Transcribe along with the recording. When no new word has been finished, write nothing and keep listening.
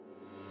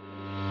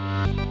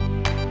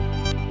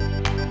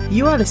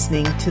You are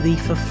listening to the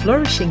For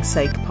Flourishing's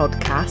Sake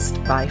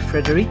podcast by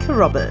Frederica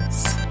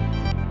Roberts.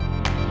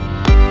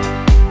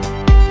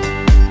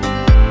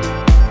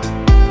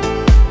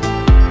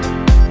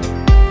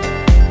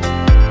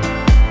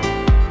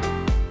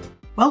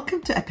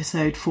 Welcome to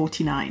episode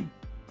 49.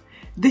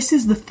 This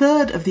is the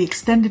third of the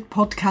extended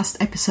podcast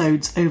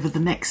episodes over the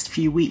next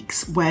few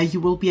weeks, where you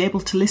will be able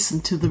to listen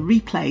to the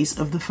replays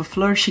of the For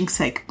Flourishing's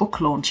Sake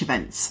book launch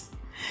events.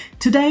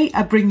 Today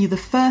I bring you the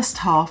first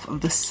half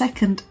of the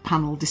second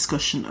panel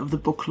discussion of the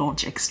book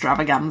launch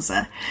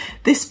extravaganza.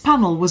 This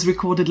panel was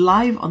recorded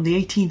live on the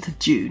 18th of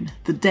June,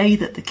 the day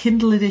that the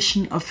Kindle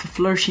edition of For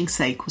Flourishing's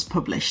Sake was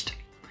published.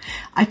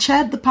 I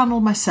chaired the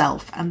panel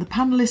myself, and the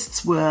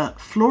panellists were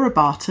Flora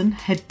Barton,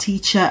 head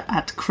teacher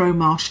at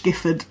Crowmarsh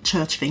Gifford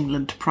Church of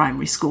England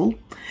Primary School,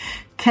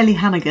 Kelly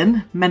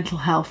Hannigan, mental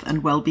health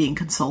and wellbeing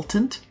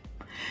consultant,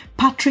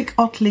 Patrick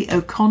Otley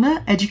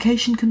O'Connor,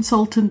 education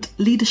consultant,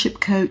 leadership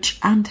coach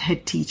and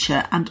head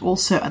teacher, and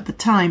also at the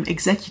time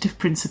executive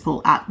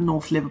principal at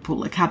North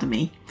Liverpool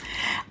Academy,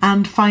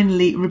 and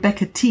finally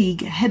Rebecca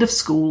Teague, head of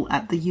school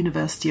at the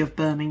University of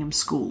Birmingham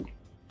School.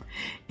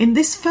 In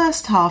this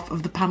first half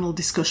of the panel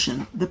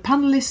discussion, the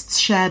panellists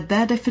shared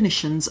their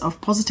definitions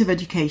of positive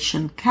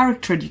education,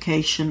 character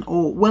education,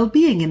 or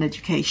well-being in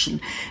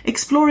education,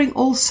 exploring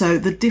also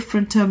the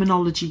different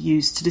terminology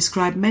used to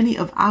describe many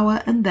of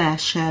our and their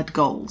shared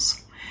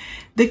goals.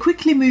 They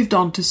quickly moved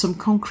on to some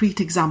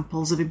concrete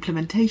examples of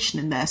implementation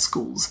in their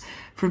schools,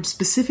 from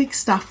specific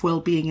staff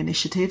well-being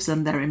initiatives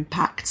and their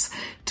impacts,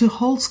 to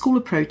whole school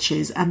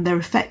approaches and their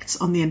effects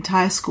on the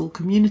entire school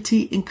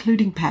community,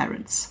 including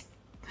parents.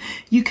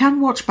 You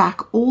can watch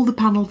back all the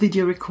panel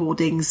video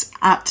recordings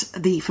at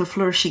the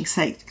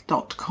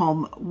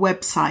forflourishingsake.com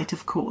website,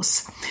 of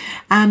course.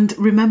 And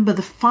remember,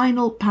 the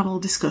final panel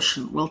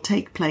discussion will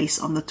take place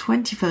on the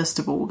 21st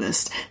of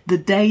August, the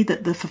day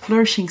that the For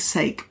Flourishing's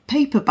Sake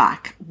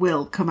paperback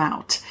will come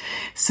out.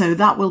 So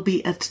that will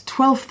be at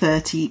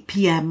 12:30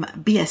 p.m.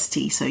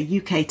 BST, so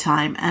UK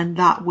time, and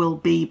that will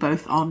be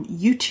both on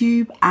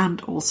YouTube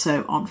and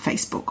also on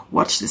Facebook.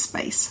 Watch this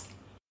space.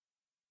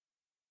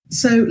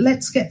 So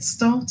let's get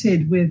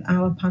started with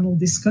our panel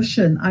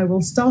discussion. I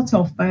will start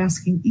off by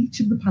asking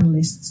each of the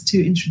panellists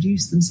to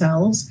introduce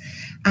themselves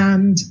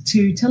and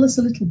to tell us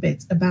a little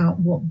bit about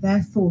what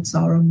their thoughts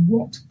are on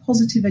what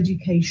positive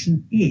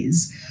education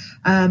is,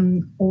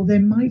 or they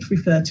might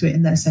refer to it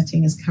in their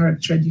setting as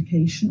character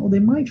education, or they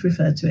might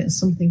refer to it as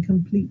something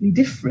completely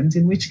different,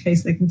 in which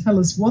case they can tell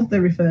us what they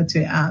refer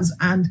to it as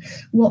and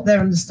what their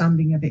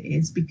understanding of it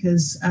is,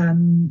 because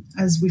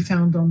as we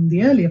found on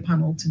the earlier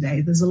panel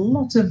today, there's a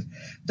lot of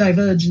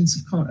divergence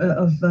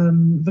of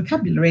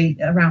vocabulary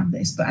around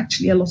this, but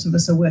actually a lot of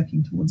us are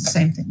working towards the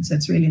same thing. So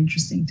it's really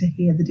interesting to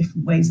hear the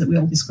different ways that we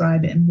all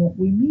describe it and what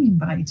we mean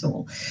by it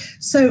all.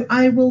 So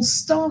I will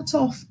start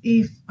off,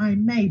 if I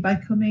may, by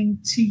coming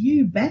to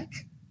you, Beck.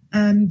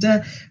 And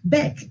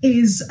Beck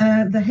is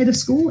the head of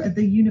school at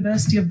the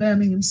University of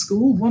Birmingham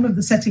School, one of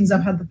the settings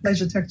I've had the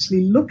pleasure to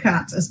actually look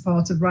at as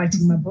part of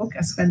writing my book.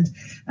 I spent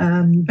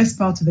best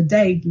part of a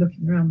day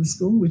looking around the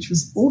school, which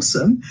was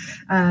awesome.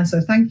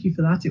 So thank you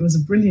for that. It was a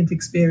brilliant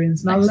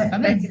experience. And I'll let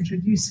Beck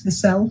introduce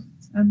herself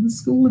and the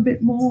school a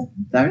bit more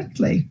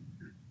directly.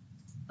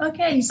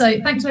 Okay,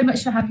 so thanks very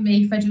much for having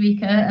me,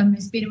 Frederica.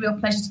 It's been a real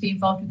pleasure to be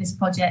involved with this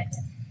project.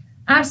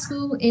 Our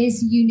school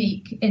is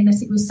unique in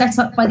that it was set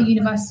up by the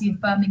University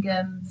of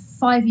Birmingham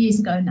 5 years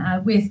ago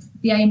now, with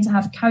the aim to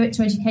have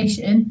character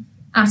education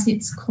at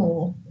its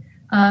core.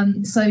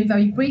 So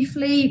very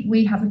briefly,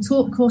 we have a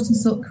taught, caught and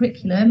sought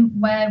curriculum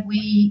where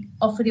we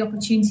offer the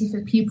opportunity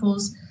for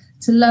pupils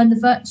to learn the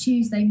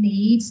virtues they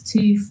need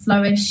to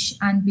flourish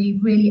and be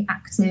really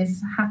active,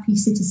 happy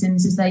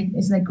citizens as they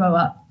grow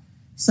up.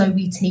 So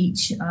we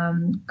teach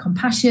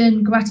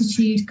compassion,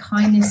 gratitude,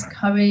 kindness,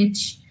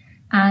 courage,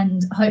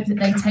 and hope that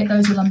they take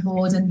those all on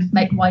board and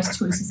make wise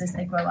choices as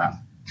they grow up.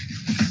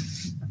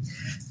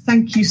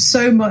 Thank you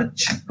so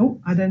much. Oh,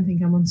 I don't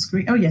think I'm on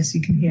screen. Oh, yes,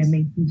 you can hear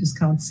me. You just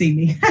can't see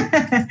me.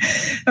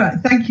 All right.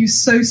 Thank you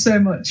so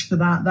much for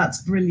that. That's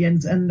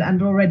brilliant.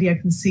 And already I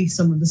can see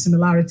some of the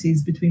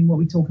similarities between what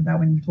we talk about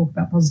when we talk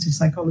about positive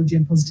psychology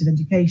and positive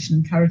education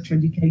and character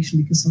education,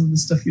 because some of the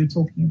stuff you're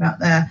talking about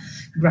there,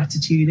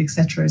 gratitude,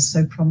 etc., is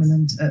so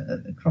prominent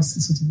across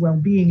the sort of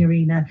well-being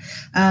arena.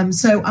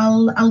 So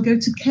I'll go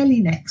to Kelly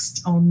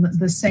next on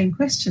the same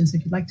question. So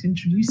if you'd like to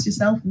introduce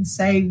yourself and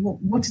say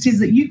what it is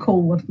that you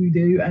call what we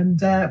do,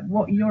 and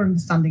what your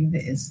understanding of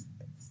it is.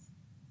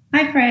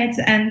 Hi, Fred,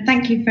 and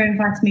thank you for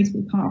inviting me to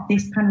be part of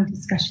this panel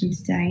discussion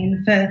today,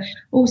 and for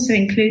also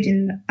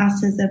including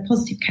us as a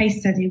positive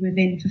case study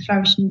within For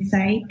Flourishing's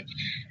Sake.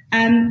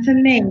 For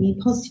me,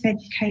 positive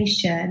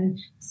education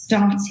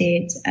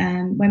started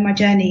when my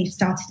journey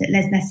started at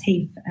Lesness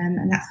Heath,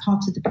 and that's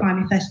part of the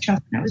Primary First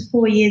Trust. And that was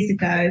 4 years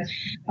ago.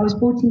 I was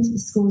brought into the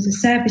school as a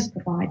service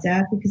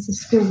provider because the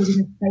school was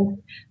in a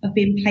state of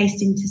being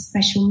placed into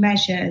special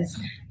measures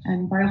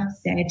by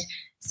Ofsted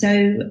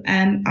So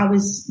I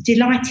was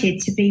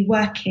delighted to be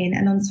working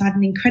alongside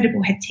an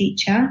incredible head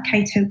teacher,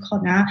 Kate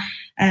O'Connor,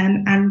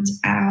 and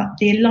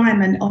the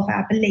alignment of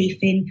our belief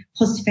in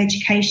positive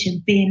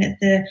education being at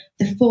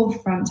the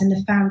forefront and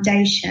the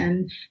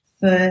foundation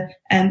for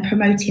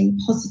promoting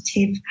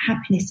positive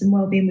happiness and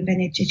wellbeing within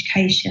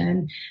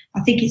education.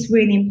 I think it's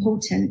really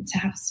important to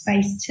have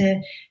space to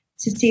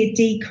see a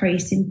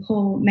decrease in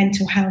poor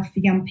mental health for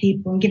young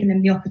people and giving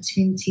them the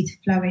opportunity to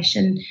flourish.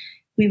 And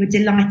we were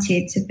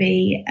delighted to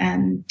be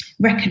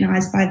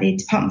recognised by the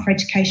Department for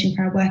Education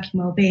for our working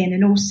wellbeing,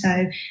 and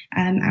also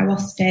our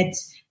Ofsted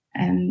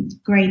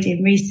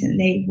grading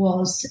recently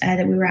was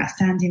that we were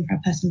outstanding for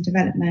our personal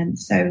development.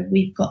 So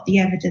we've got the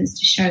evidence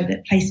to show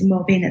that placing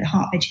wellbeing at the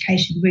heart of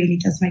education really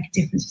does make a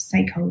difference for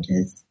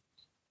stakeholders.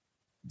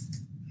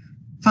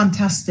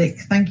 Fantastic.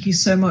 Thank you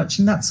so much.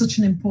 And that's such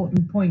an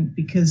important point,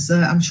 because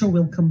I'm sure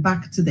we'll come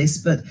back to this,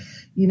 but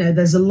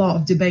there's a lot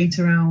of debate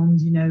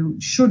around,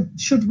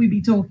 should we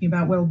be talking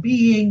about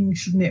well-being?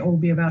 Shouldn't it all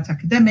be about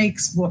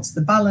academics? What's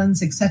the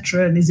balance,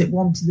 etc.? And is it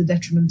one to the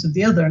detriment of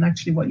the other? And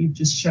actually what you've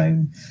just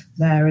shown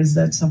there is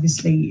that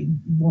obviously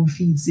one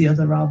feeds the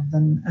other rather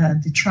than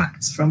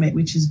detracts from it,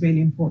 which is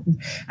really important.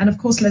 And of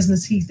course,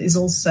 Lesness Heath is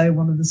also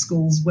one of the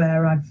schools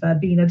where I've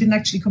been. I didn't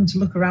actually come to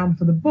look around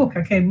for the book.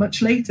 I came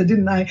much later,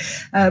 didn't I?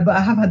 But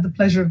I have had the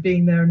pleasure of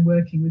being there and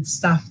working with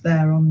staff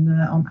there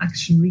on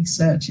action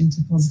research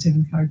into positive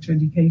and character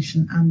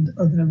education and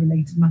other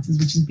related matters,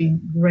 which has been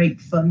great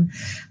fun.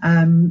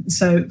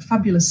 So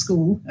fabulous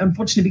school.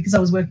 Unfortunately, because I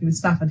was working with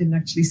staff, I didn't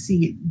actually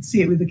see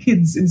it with the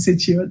kids in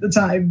situ at the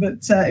time, but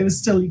it was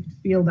still, you could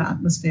feel that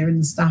atmosphere in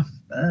the staff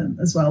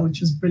as well,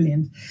 which was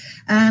brilliant.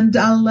 And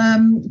I'll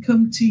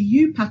come to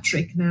you,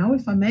 Patrick, now,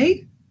 if I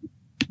may.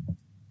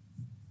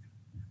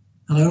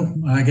 Hello,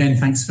 again,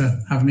 thanks for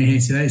having me here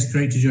today. It's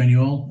great to join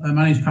you all.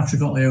 My name is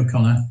Patrick Otley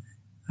O'Connor.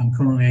 I'm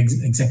currently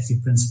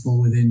Executive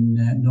Principal within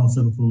North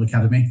Liverpool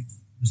Academy,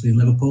 obviously in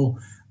Liverpool.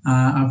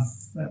 I've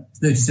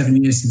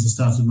 37 years since I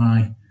started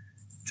my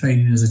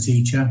training as a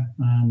teacher,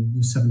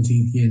 the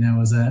 17th year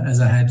now as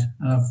a head.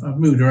 I've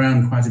moved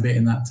around quite a bit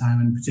in that time,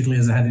 and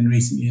particularly as a head in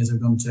recent years, I've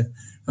gone to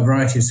a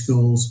variety of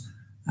schools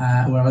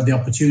where I've had the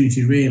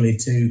opportunity really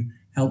to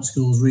help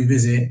schools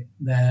revisit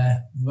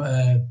their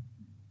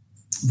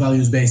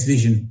values-based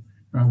vision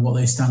around what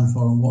they stand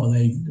for and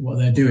what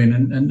they're doing.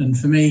 And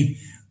for me,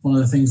 one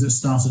of the things that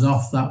started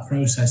off that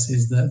process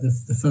is that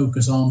the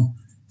focus on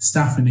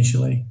staff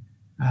initially,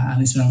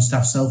 and it's around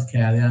staff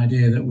self-care, the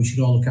idea that we should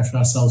all look after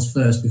ourselves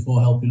first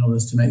before helping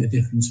others to make the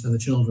difference for the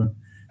children.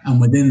 And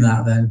within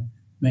that, then,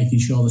 making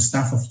sure the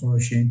staff are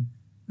flourishing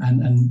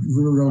and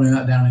rolling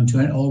that down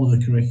into all of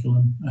the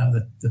curriculum,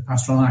 the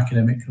pastoral and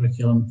academic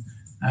curriculum,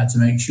 to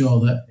make sure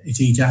that at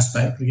each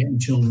aspect we're getting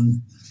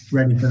children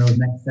ready for those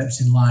next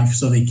steps in life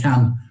so they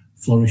can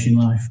flourish in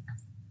life.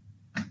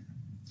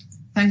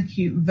 Thank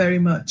you very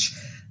much.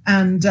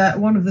 And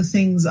one of the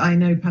things I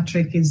know,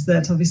 Patrick, is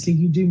that obviously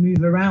you do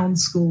move around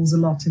schools a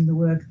lot in the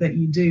work that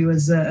you do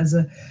as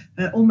a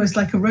almost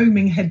like a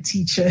roaming head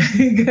teacher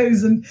who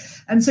goes and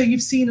so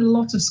you've seen a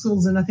lot of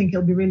schools, and I think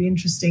it'll be really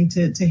interesting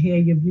to hear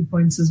your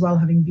viewpoints as well,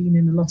 having been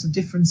in a lot of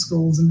different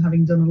schools and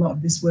having done a lot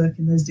of this work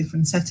in those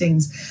different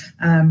settings.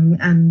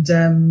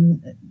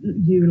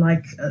 You,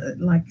 like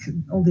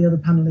all the other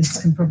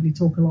panelists, can probably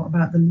talk a lot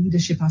about the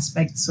leadership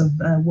aspects of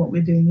what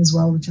we're doing as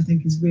well, which I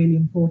think is really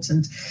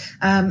important.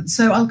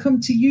 So I'll come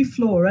to you,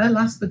 Flora,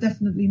 last but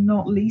definitely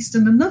not least,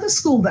 and another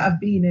school that I've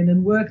been in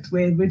and worked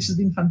with, which has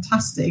been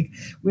fantastic,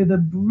 with a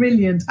brilliant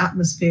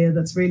atmosphere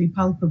that's really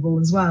palpable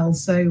as well.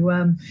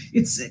 So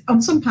it's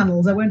on some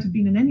panels I won't have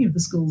been in any of the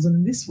schools, and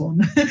in this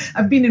one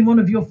I've been in one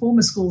of your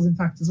former schools, in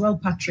fact, as well,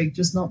 Patrick,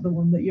 just not the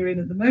one that you're in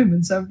at the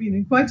moment. So I've been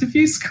in quite a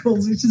few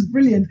schools, which is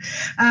brilliant.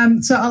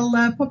 So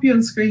I'll pop you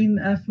on screen,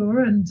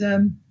 Flora,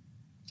 and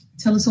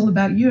tell us all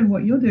about you and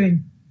what you're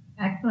doing.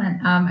 Excellent.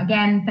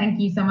 Again,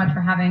 thank you so much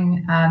for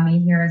having me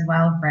here as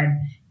well, Fred.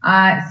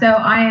 So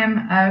I am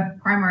a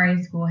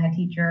primary school head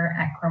teacher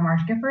at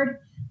Cromarsh Gifford,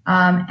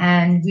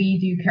 and we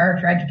do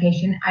character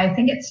education. I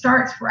think it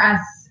starts for us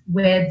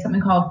with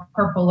something called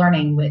Purple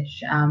Learning,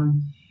 which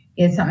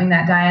is something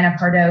that Diana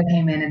Pardo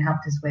came in and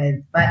helped us with.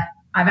 But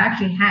I've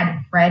actually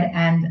had Fred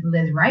and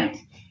Liz Wright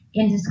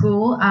into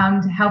school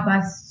to help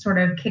us sort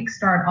of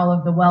kickstart all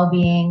of the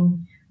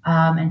well-being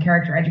and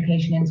character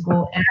education in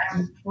school.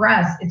 And for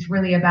us, it's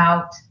really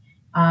about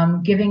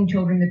giving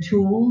children the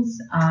tools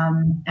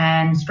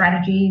and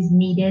strategies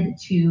needed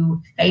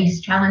to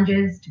face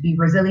challenges, to be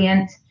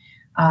resilient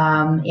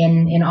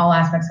in all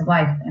aspects of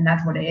life. And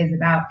that's what it is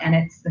about. And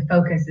it's the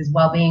focus is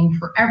well-being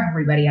for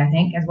everybody, I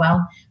think, as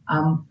well,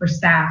 for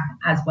staff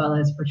as well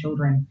as for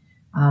children.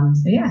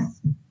 So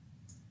yes.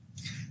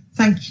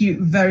 Thank you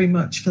very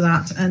much for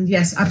that. And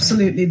yes,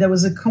 absolutely. There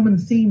was a common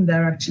theme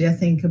there, actually, I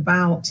think,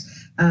 about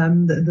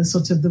the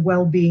sort of the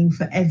well-being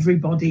for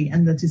everybody,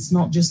 and that it's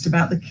not just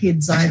about the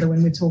kids either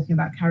when we're talking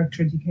about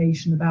character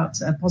education, about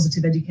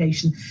positive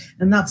education.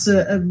 And that's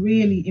a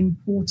really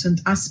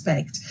important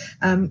aspect.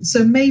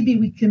 So maybe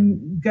we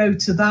can go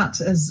to that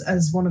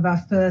as one of our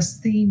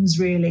first themes,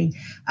 really.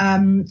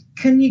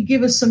 Can you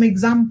give us some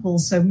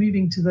examples? So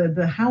moving to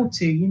the how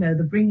to,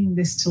 the bringing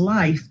this to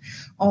life,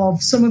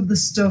 of some of the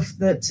stuff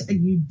that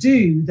you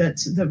do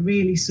that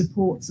really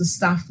supports the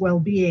staff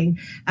well-being.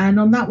 And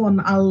on that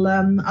one,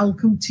 I'll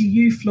come to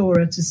you,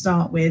 Flora, to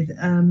start with,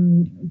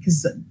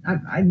 because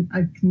I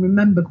can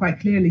remember quite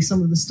clearly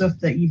some of the stuff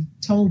that you've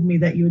told me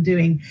that you were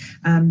doing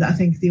that I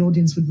think the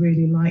audience would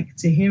really like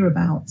to hear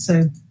about.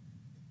 So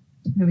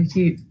over to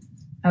you.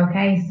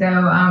 Okay, so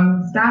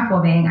staff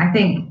well-being, I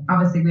think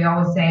obviously we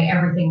always say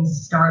everything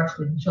starts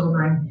with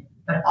children,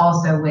 but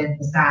also with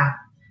the staff.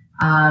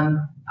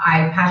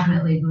 I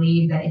passionately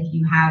believe that if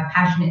you have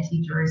passionate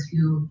teachers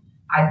who,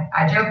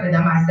 I joke with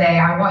them, I say,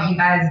 I want you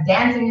guys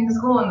dancing into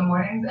school in the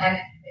mornings, and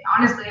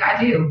honestly,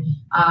 I do,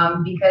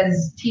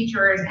 because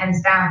teachers and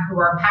staff who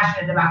are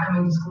passionate about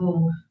coming to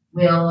school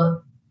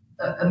will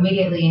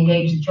immediately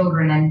engage the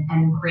children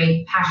and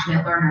create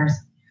passionate learners.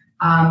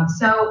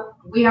 So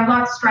we have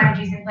lots of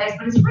strategies in place,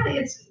 but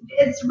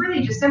it's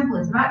really just simple.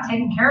 It's about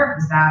taking care of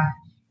the staff.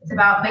 It's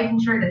about making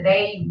sure that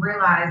they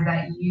realize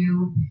that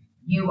you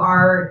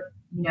are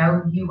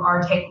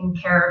taking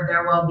care of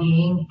their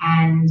well-being,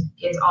 and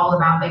it's all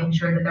about making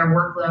sure that their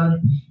workload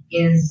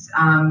is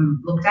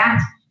looked at.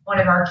 One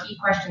of our key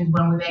questions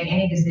when we make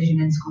any decision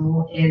in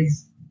school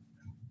is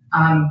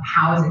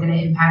how is it going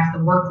to impact the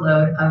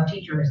workload of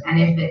teachers? And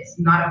if it's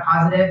not a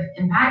positive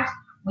impact,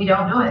 we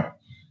don't do it.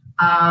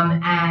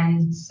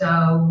 And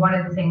so one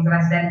of the things that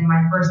I said in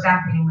my first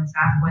staff meeting with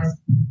staff was,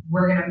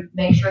 we're going to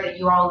make sure that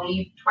you all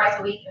leave twice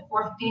a week at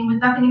 4:15 with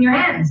nothing in your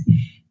hands.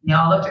 They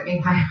all looked at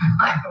me kind of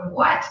like,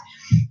 what?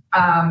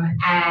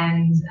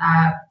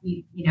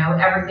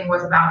 Everything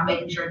was about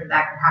making sure that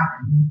could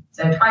happen.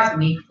 So twice a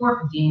week,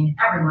 4:15,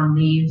 everyone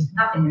leaves,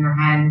 nothing in their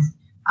hands.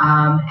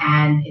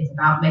 And it's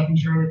about making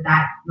sure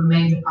that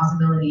remains a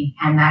possibility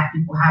and that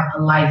people have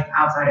a life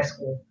outside of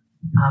school.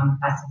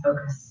 That's the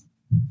focus.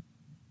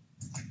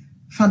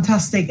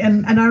 Fantastic.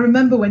 And I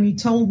remember when you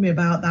told me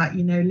about that,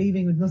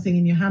 leaving with nothing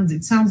in your hands,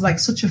 it sounds like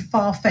such a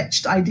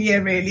far-fetched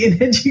idea, really,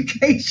 in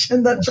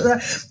education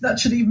that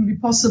should even be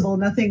possible.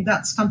 And I think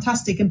that's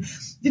fantastic. And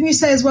didn't you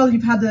say as well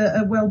you've had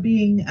a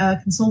well-being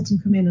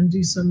consultant come in and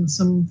do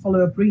some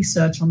follow-up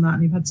research on that,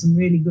 and you've had some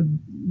really good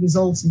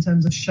results in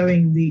terms of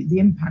showing the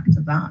impact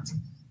of that?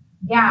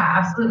 Yeah,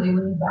 absolutely.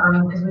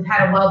 We've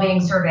had a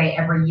well-being survey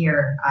every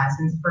year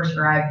since the first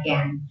year I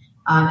began.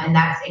 And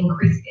that's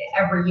increased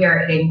every year.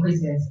 It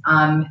increases.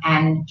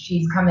 And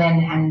she's come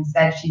in and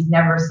said she's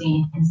never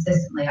seen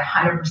consistently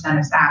 100%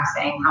 of staff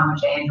saying how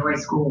much they enjoy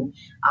school.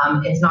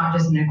 It's not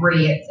just an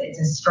agree, it's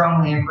a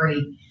strongly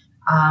agree.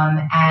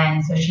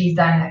 And so she's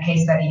done a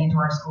case study into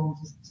our school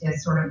to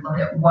sort of look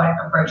at what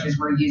approaches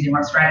we're using,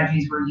 what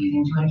strategies we're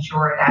using to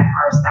ensure that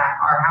our staff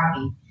are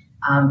happy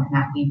and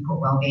that we put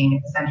well-being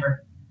at the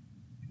center.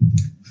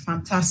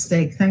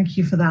 Fantastic. Thank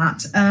you for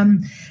that.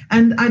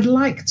 And I'd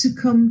like to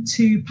come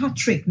to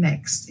Patrick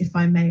next, if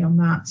I may, on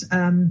that.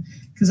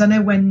 Because I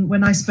know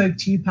when I spoke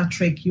to you,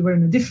 Patrick, you were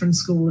in a different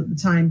school at the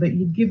time, but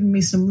you'd given me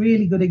some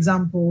really good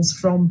examples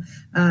from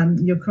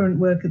your current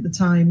work at the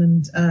time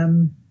and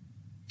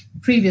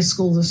previous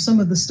schools of some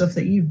of the stuff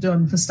that you've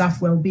done for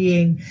staff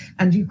well-being.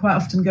 And you quite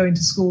often go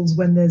into schools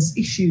when there's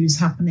issues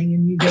happening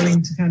and you go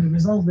in to kind of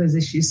resolve those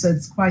issues. So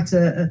it's quite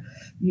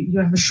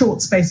you have a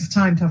short space of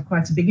time to have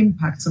quite a big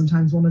impact,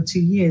 sometimes 1 or 2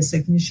 years. So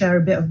can you share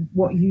a bit of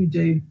what you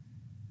do?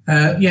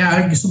 I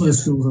think some of the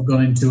schools I've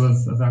gone into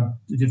have had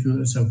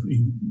difficult, sort of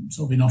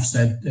in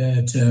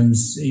Ofsted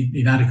terms,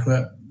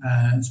 inadequate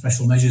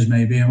special measures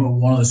maybe.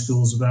 And one of the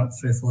schools about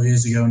 3 or 4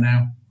 years ago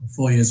now,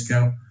 4 years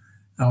ago,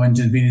 I went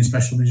and been in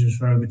special measures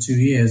for over 2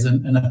 years,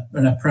 and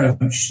an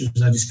approach,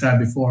 as I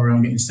described before,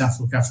 around getting staff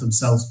to look after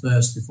themselves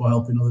first before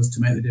helping others to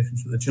make the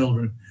difference for the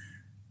children.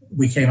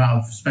 We came out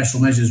of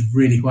special measures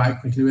really quite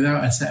quickly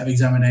without a set of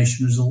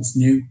examination results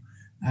new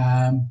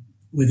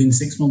within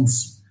 6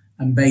 months,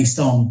 and based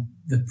on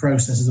the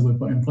processes that we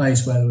put in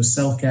place, where there was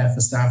self-care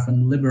for staff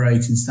and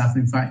liberating staff.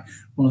 In fact,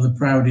 one of the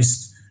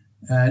proudest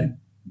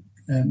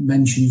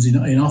mentions in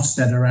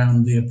Ofsted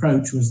around the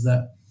approach was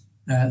that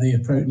the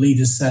approach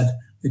leaders said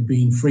they'd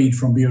been freed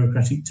from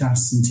bureaucratic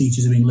tasks and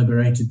teachers had been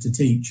liberated to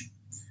teach.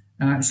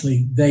 And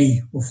actually,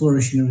 they were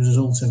flourishing as a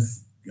result of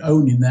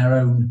owning their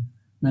own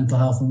mental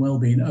health and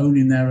well-being,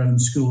 owning their own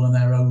school and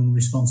their own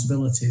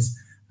responsibilities.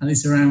 And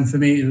it's around, for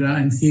me, about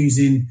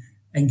enthusing,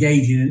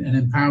 engaging and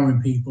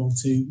empowering people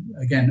to,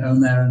 again,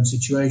 own their own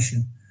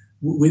situation.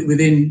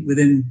 Within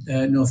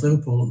North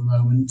Liverpool at the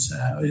moment,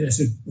 it's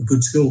a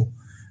good school.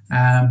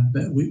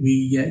 But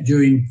we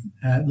during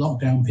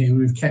lockdown period,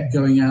 we've kept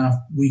going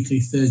our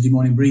weekly Thursday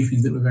morning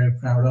briefings that we're very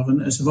proud of.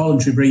 And it's a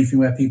voluntary briefing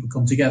where people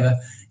come together.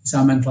 It's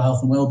our mental health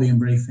and wellbeing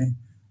briefing.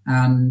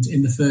 And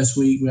in the first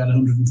week, we had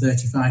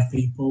 135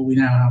 people. We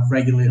now have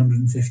regularly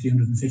 150,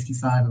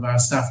 155 of our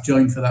staff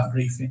join for that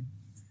briefing,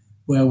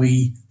 where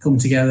we come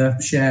together,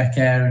 share,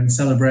 care and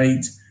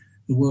celebrate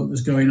the work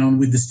that's going on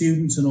with the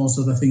students and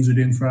also the things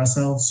we're doing for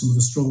ourselves, some of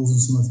the struggles and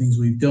some of the things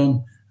we've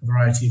done, a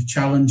variety of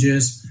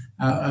challenges.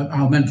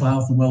 Our mental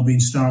health and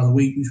wellbeing star of the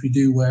week, which we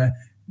do where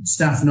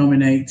staff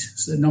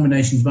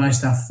nominations by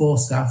staff for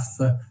staff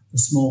for the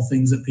small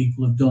things that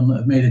people have done that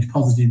have made a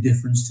positive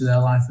difference to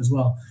their life as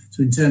well.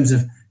 So in terms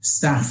of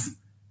staff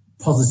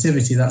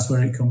positivity, that's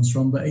where it comes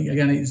from. But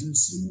again,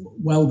 it's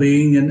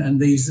well-being and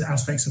these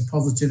aspects of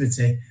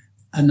positivity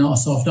are not a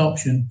soft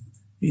option.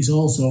 It's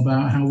also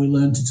about how we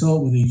learn to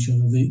talk with each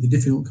other, the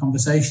difficult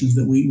conversations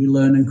that we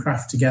learn and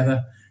craft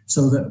together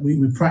so that we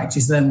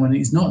practice them when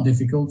it's not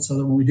difficult, so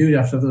that when we do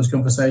have to have those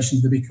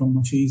conversations, they become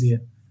much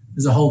easier.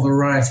 There's a whole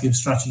variety of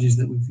strategies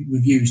that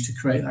we've used to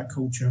create that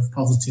culture of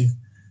positive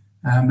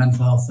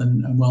mental health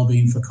and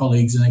well-being for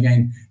colleagues. And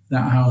again,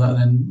 how that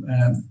then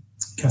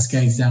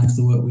cascades down to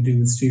the work we do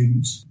with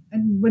students.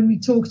 And when we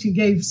talked, you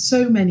gave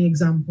so many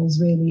examples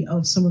really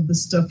of some of the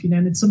stuff,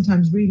 and it's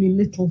sometimes really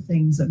little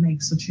things that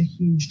make such a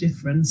huge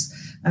difference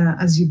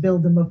as you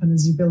build them up and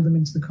as you build them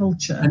into the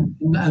culture.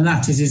 And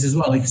that is as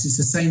well, because it's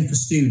the same for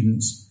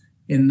students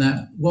in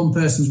that one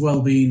person's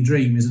well-being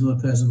dream is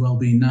another person's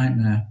well-being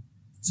nightmare.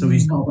 So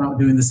it's not about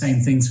doing the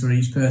same things for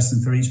each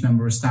person, for each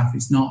member of staff.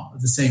 It's not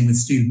the same with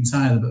students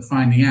either, but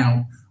finding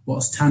out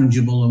what's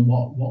tangible and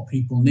what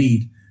people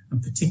need.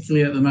 And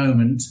particularly at the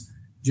moment,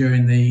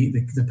 during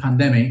the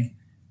pandemic,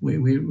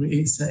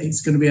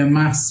 it's going to be a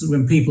mass,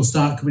 when people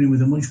start coming in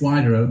with a much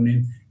wider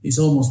opening, it's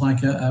almost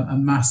like a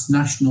mass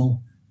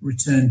national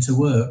return to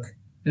work.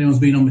 Anyone's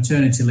been on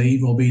maternity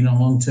leave or been on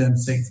long-term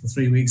sick for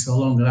 3 weeks or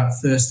longer, that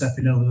first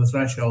stepping over the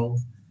threshold,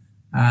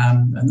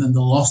 and then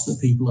the loss that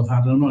people have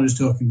had. And I'm not just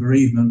talking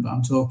bereavement, but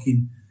I'm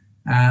talking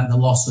the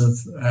loss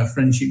of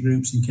friendship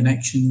groups and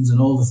connections and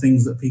all the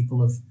things that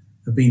people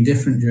have been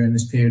different during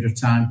this period of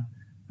time.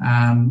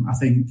 I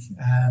think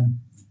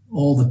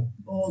all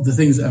the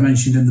things that I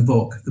mentioned in the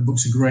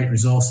book's a great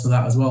resource for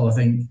that as well. I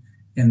think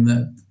in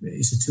that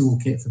it's a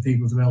toolkit for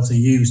people to be able to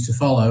use, to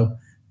follow,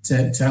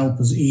 to help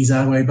us ease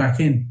our way back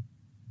in.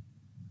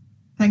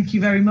 Thank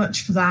you very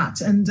much for that.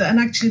 And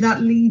actually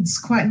that leads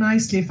quite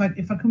nicely, if I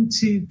come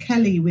to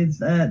Kelly with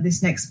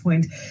this next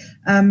point,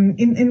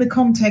 in the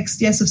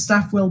context, yes, of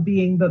staff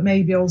well-being, but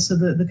maybe also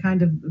the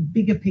kind of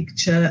bigger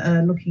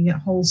picture, looking at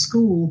whole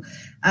school.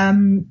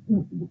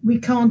 We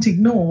can't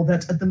ignore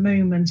that at the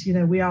moment,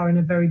 we are in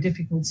a very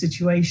difficult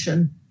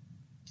situation.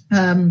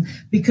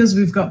 Because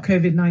we've got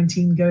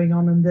COVID-19 going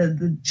on and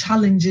the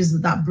challenges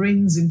that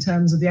brings in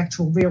terms of the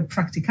actual real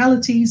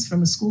practicalities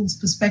from a school's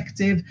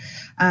perspective,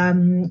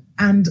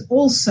 and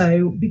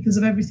also because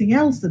of everything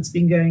else that's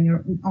been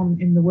going on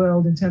in the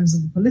world in terms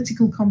of the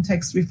political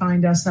context we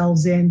find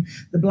ourselves in,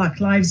 the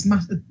Black Lives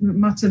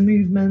Matter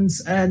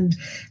movements, and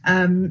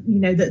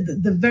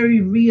the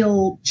very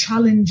real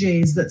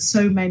challenges that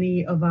so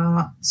many of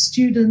our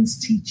students,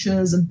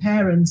 teachers and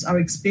parents are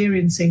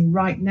experiencing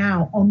right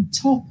now, on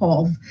top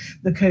of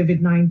the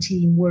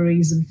COVID-19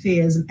 worries and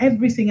fears and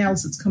everything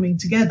else that's coming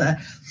together.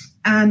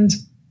 And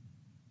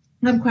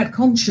I'm quite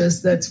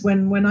conscious that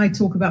when I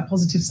talk about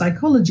positive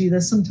psychology,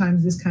 there's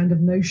sometimes this kind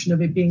of notion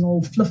of it being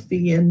all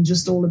fluffy and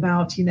just all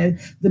about, the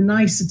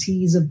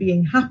niceties of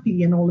being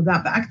happy and all of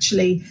that. But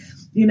actually,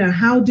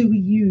 how do we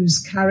use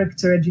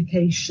character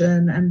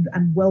education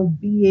and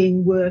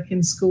well-being work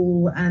in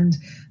school and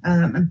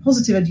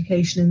positive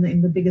education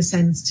in the bigger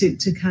sense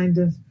to kind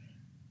of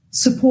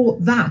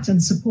support that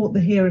and support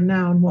the here and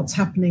now and what's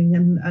happening?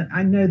 And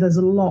I know there's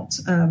a lot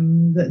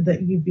that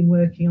you've been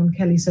working on,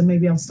 Kelly, so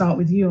maybe I'll start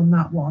with you on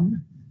that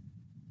one.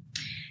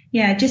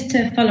 Yeah, just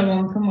to follow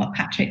on from what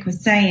Patrick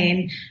was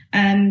saying,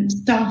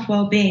 staff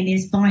wellbeing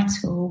is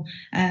vital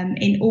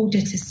in order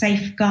to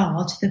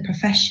safeguard the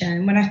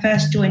profession. When I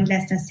first joined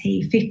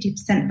LesNSE,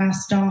 50% of our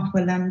staff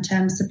were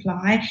long-term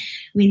supply.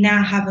 We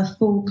now have a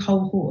full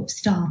cohort of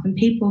staff, and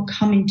people are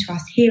coming to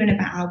us, hearing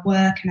about our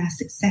work and our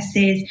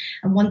successes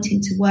and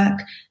wanting to work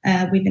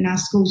within our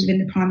schools,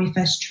 within the Primary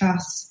First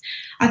Trust.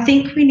 I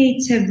think we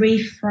need to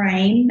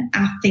reframe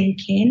our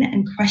thinking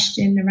and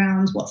question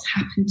around what's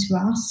happened to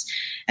us.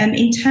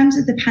 In terms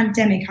of the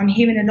pandemic, I'm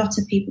hearing a lot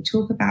of people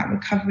talk about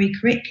recovery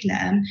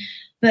curriculum,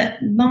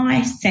 but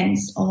my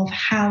sense of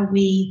how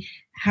we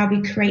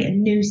create a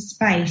new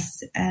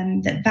space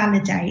that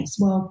validates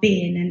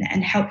well-being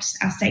and helps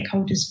our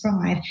stakeholders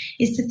thrive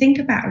is to think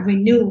about a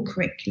renewal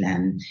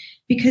curriculum.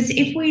 Because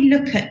if we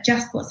look at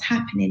just what's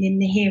happening in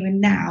the here and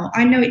now,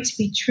 I know it to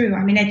be true.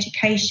 I'm in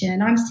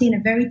education. I'm seeing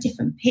a very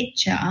different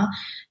picture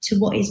to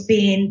what is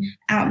being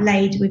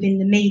outlaid within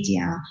the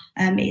media.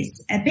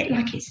 It's a bit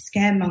like it's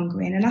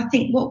scaremongering. And I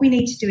think what we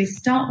need to do is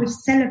start with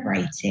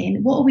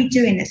celebrating what are we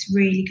doing that's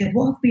really good?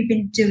 What have we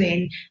been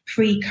doing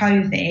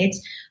pre-COVID?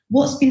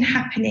 What's been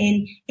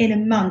happening in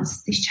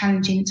amongst this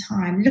challenging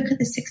time? Look at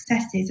the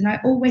successes. And I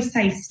always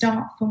say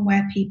start from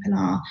where people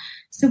are.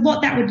 So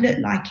what that would look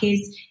like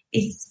is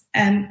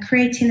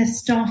creating a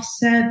staff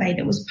survey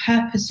that was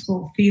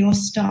purposeful for your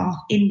staff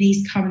in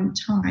these current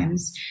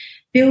times.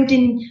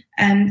 building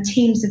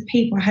teams of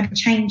people. I had a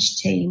change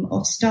team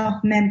of staff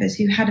members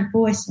who had a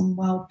voice on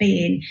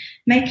wellbeing,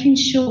 making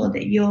sure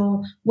that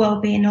your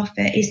wellbeing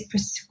offer is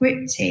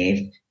prescriptive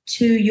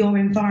to your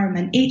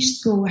environment. Each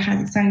school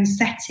has its own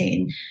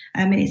setting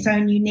and its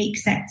own unique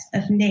set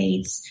of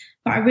needs.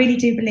 But I really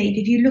do believe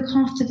if you look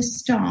after the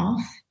staff,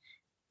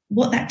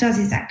 what that does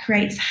is that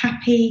creates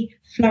happy,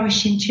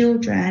 flourishing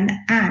children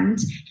and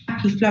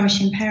happy,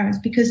 flourishing parents,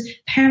 because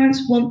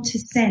parents want to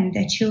send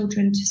their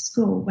children to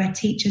school where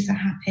teachers are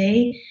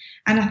happy.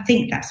 And I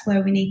think that's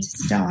where we need to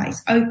start.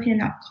 It's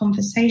opening up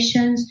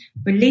conversations,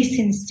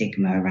 releasing the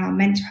stigma around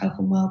mental health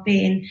and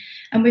wellbeing.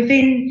 And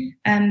within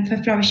For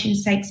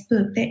Flourishing's Sake's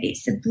book,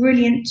 it's a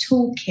brilliant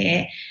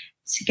toolkit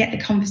to get the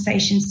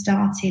conversation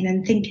starting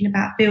and thinking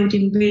about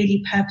building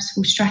really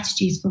purposeful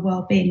strategies for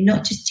wellbeing,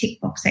 not just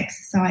tick box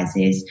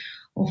exercises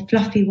or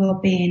fluffy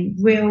wellbeing,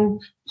 real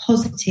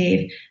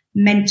positive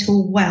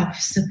mental wealth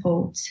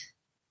support.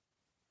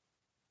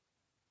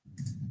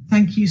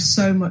 Thank you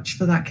so much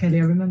for that, Kelly.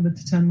 I remembered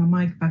to turn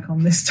my mic back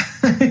on this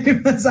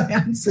time as I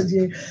answered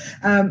you.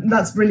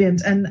 That's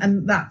brilliant. And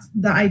that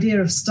idea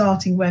of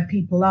starting where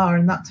people are,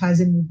 and that ties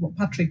in with what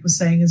Patrick was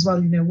saying as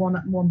well. You know,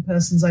 one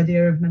person's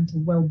idea of mental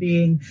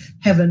well-being,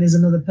 heaven, is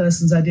another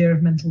person's idea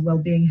of mental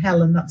well-being,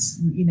 hell. And that's,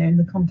 you know, in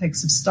the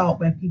context of start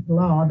where people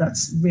are,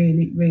 that's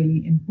really,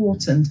 really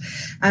important.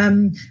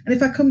 And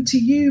if I come to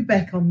you,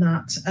 Beck, on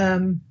that,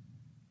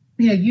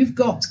 you know, you've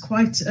got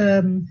quite...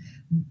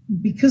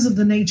 because of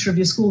the nature of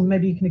your school,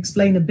 maybe you can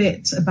explain a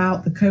bit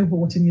about the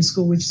cohort in your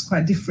school, which is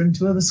quite different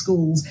to other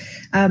schools.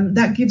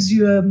 That gives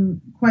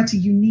you quite a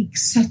unique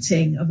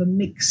setting of a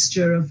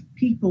mixture of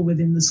people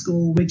within the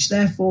school, which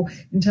therefore,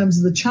 in terms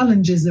of the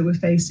challenges that we're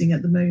facing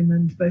at the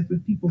moment, both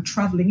with people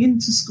travelling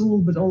into school,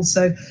 but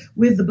also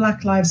with the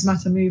Black Lives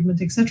Matter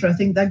movement, etc., I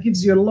think that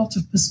gives you a lot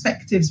of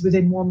perspectives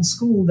within one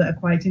school that are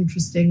quite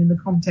interesting in the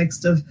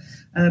context of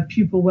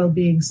pupil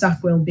well-being,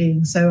 staff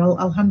well-being. So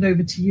I'll hand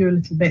over to you a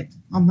little bit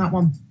on that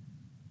one.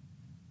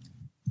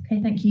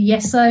 Okay, thank you.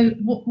 Yes, so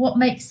what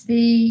makes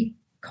the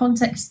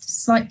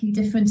context slightly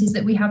different is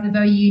that we have a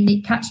very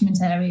unique catchment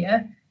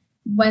area.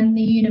 When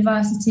the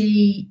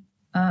university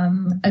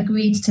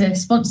agreed to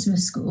sponsor a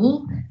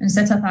school and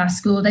set up our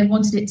school, they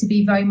wanted it to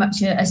be very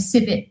much a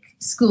civic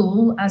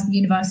school, as the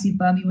University of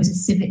Birmingham was a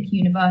civic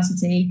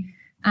university,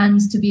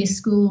 and to be a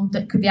school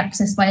that could be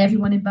accessed by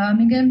everyone in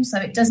Birmingham. So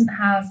it doesn't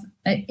have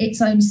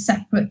its own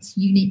separate,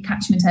 unique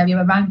catchment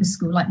area around the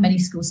school like many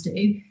schools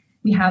do.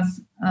 We have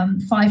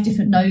 5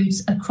 different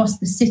nodes across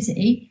the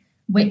city,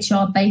 which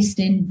are based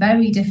in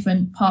very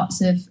different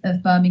parts of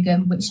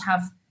Birmingham, which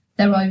have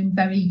their own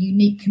very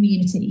unique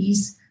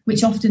communities,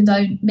 which often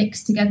don't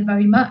mix together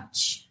very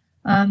much.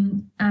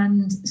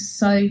 And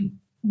so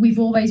we've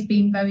always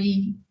been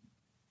very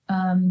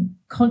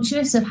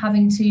conscious of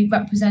having to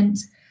represent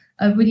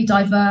a really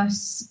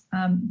diverse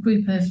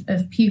group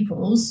of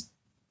pupils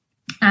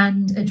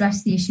and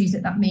address the issues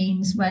that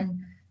means when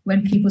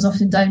pupils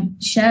often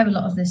don't share a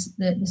lot of the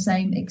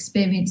same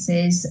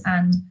experiences.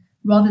 And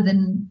rather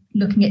than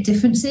looking at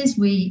differences,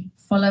 we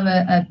follow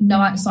a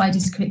no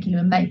outsiders curriculum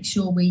and make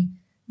sure we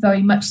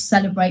very much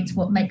celebrate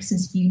what makes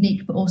us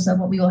unique, but also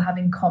what we all have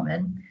in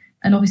common.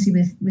 And obviously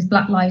with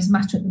Black Lives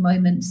Matter at the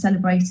moment,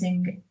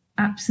 celebrating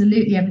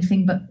absolutely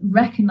everything, but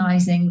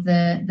recognising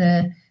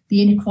the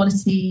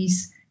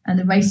inequalities and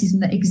the racism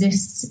that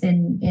exists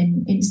in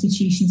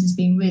institutions has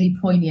been really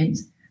poignant.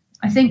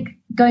 I think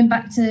going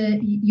back to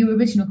your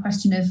original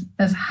question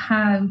of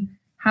how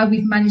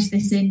we've managed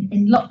this in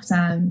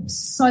lockdown,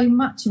 so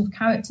much of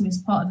character is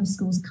part of a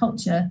school's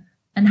culture,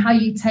 and how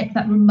you take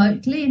that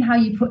remotely and how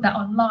you put that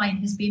online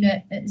has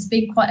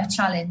been quite a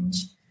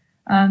challenge.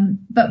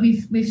 But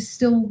we've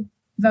still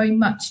very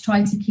much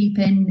tried to keep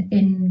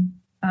in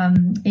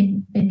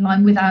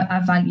line with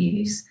our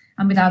values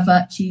and with our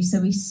virtues.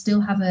 So we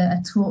still have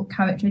a taught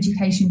character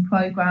education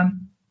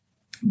programme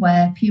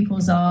where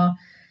pupils are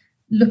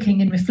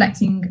looking and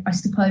reflecting, I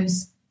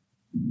suppose,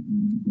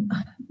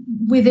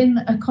 within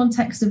a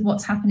context of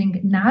what's happening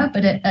now,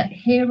 but at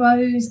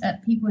heroes,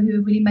 at people who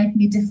are really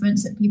making a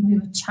difference, at people who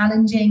are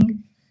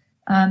challenging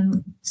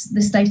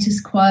the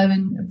status quo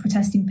and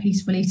protesting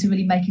peacefully to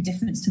really make a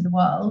difference to the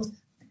world,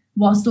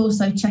 whilst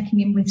also checking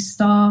in with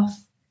staff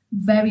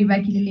very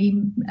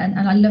regularly.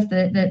 And I love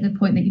the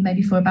point that you made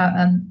before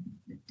about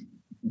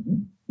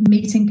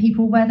meeting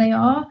people where they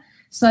are.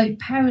 So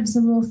parents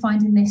are all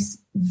finding this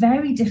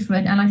very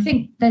different. And I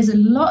think there's a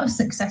lot of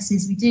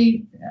successes. We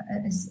do,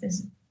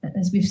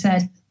 as we've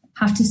said,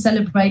 have to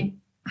celebrate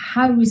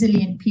how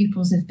resilient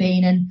pupils have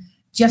been and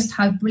just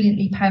how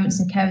brilliantly parents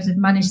and carers have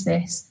managed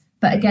this.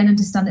 But again,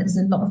 understand that there's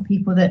a lot of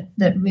people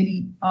that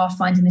really are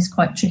finding this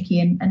quite tricky,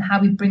 and how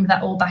we bring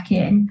that all back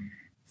in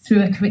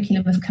through a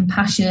curriculum of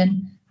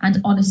compassion and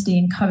honesty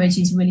and courage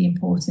is really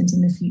important in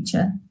the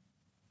future.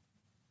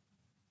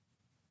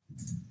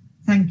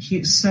 Thank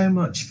you so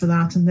much for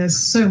that. And there's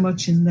so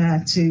much in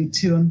there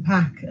to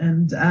unpack.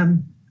 And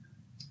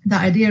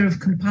that idea of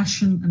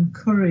compassion and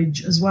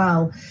courage as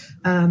well.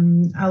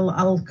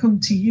 I'll come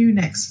to you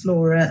next,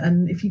 Flora.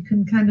 And if you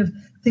can kind of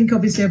think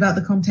obviously about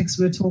the context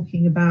we're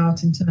talking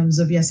about in terms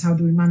of, yes, how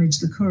do we manage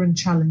the current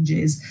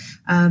challenges,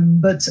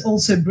 but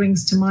also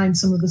brings to mind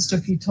some of the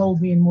stuff you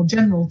told me in more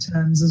general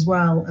terms as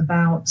well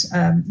about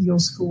your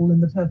school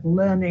and the Purple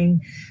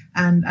Learning,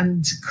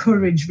 and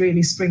courage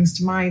really springs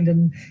to mind.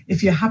 And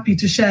if you're happy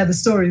to share the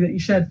story that you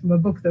shared from a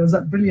book, there was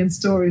that brilliant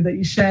story that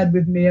you shared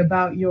with me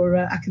about your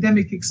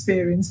academic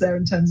experience there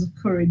in terms of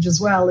courage as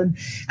well,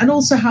 and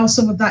also how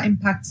some of that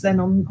impacts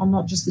then on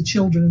not just the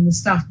children and the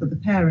staff, but the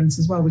parents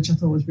as well, which I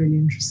thought was really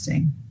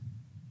interesting.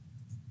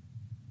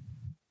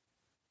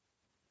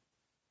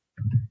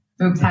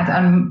 Oops, had to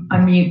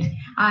unmute.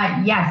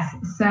 Yes,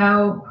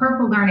 so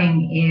Purple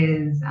Learning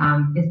is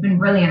it's been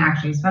brilliant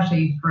actually,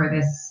 especially for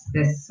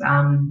this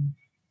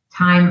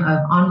time of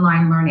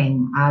online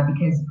learning,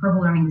 because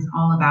Purple Learning is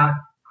all about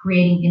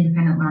creating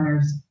independent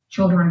learners,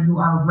 children who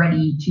are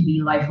ready to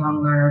be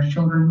lifelong learners,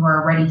 children who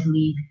are ready to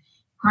leave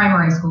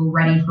primary school,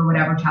 ready for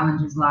whatever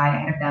challenges lie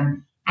ahead of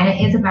them. And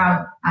it is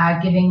about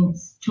giving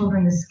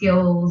children the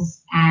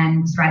skills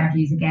and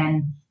strategies,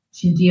 again,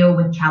 to deal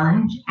with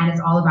challenge. And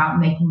it's all about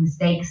making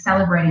mistakes,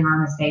 celebrating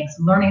our mistakes,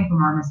 learning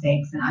from our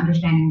mistakes, and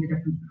understanding the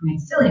difference between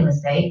silly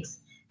mistakes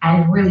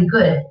and really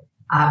good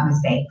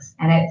mistakes.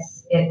 And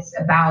it's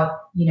about,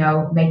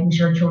 making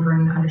sure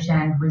children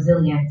understand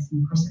resilience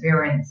and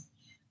perseverance.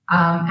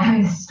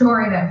 And the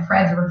story that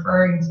Fred's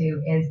referring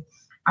to is,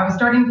 I was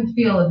starting to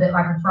feel a bit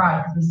like a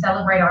fraud because we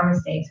celebrate our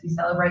mistakes. We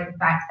celebrate the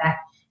fact that,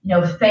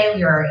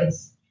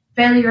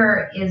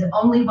 failure is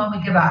only when we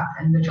give up.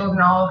 And the children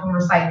all can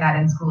recite that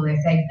in school. They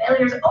say,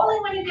 failure is only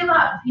when you give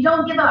up. If you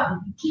don't give up, if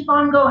you keep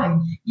on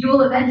going, you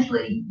will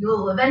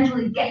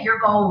eventually get your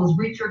goals,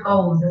 reach your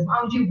goals, as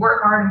long as you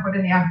work hard and put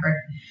in the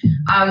effort.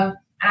 And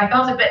I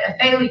felt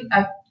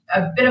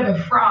a bit of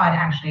a fraud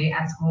actually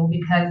at school,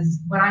 because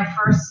when I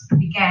first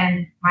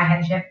began my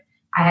headship,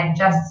 I had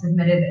just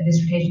submitted a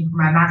dissertation for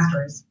my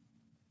master's.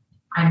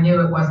 I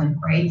knew it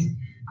wasn't great,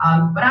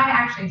 but I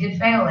actually did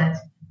fail it.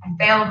 I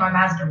failed my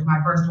master's, my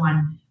first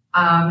one,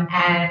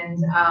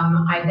 and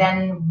I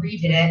then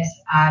redid it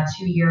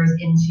 2 years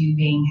into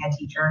being head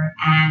teacher,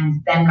 and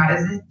then got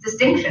a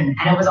distinction.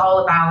 And it was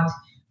all about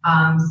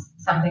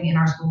something in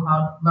our school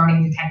called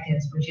Learning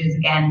Detectives, which is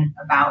again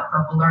about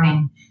Purple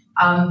Learning.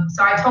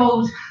 So I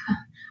told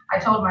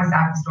my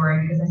staff the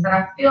story because I said,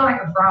 I feel like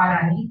a fraud.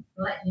 I need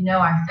to let you know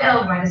I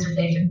failed my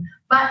dissertation,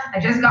 but I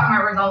just got my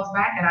results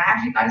back and I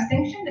actually got a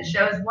distinction that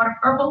shows what a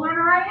Purple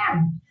learner I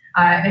am.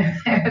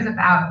 It was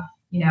about,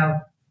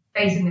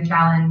 facing the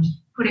challenge,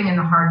 putting in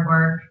the hard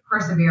work,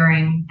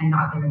 persevering, and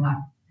not giving up.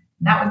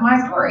 That was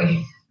my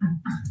story.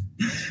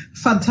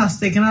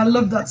 Fantastic. And I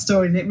love that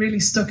story, and it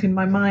really stuck in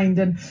my mind.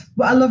 And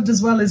what I loved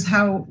as well is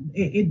how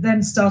it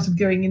then started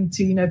going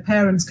into,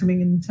 parents coming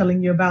in and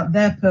telling you about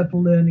their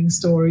Purple Learning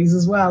stories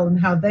as well, and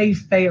how they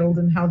failed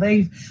and how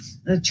they've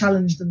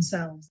challenged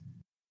themselves.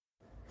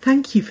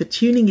 Thank you for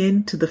tuning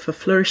in to the For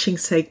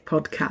Flourishing's Sake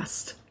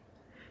podcast.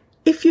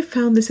 If you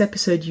found this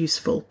episode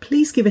useful,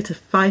 please give it a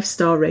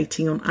 5-star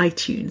rating on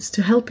iTunes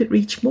to help it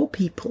reach more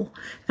people,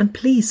 and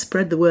please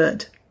spread the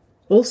word.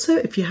 Also,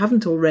 if you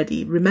haven't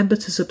already, remember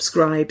to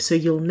subscribe so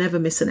you'll never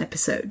miss an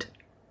episode.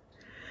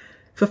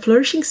 For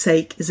Flourishing's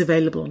Sake is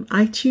available on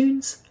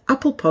iTunes,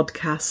 Apple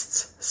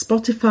Podcasts,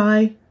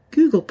 Spotify,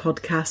 Google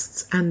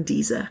Podcasts, and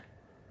Deezer.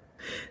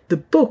 The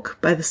book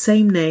by the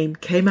same name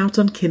came out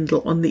on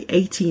Kindle on the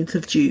 18th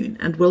of June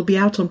and will be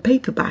out on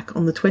paperback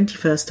on the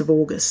 21st of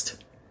August.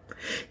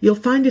 You'll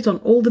find it on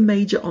all the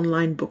major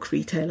online book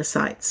retailer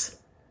sites.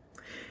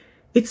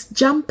 It's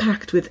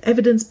jam-packed with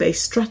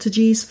evidence-based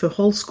strategies for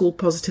whole school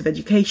positive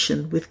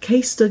education, with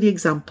case study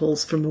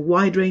examples from a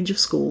wide range of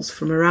schools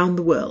from around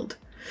the world.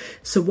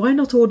 So why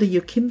not order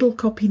your Kindle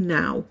copy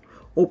now,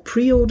 or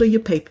pre-order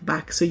your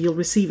paperback so you'll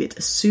receive it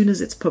as soon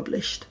as it's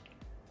published.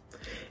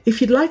 If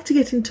you'd like to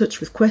get in touch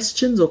with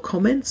questions or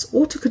comments,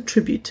 or to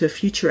contribute to a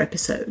future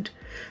episode,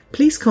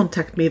 please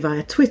contact me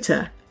via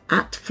Twitter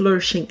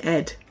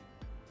 @FlourishingEd.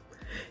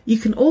 You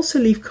can also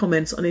leave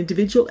comments on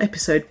individual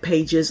episode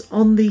pages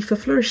on the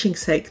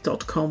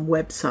forflourishingsake.com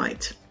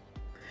website.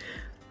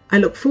 I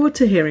look forward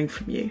to hearing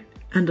from you,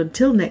 and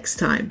until next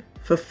time,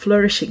 for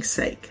flourishing's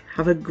sake,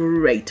 have a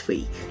great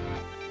week.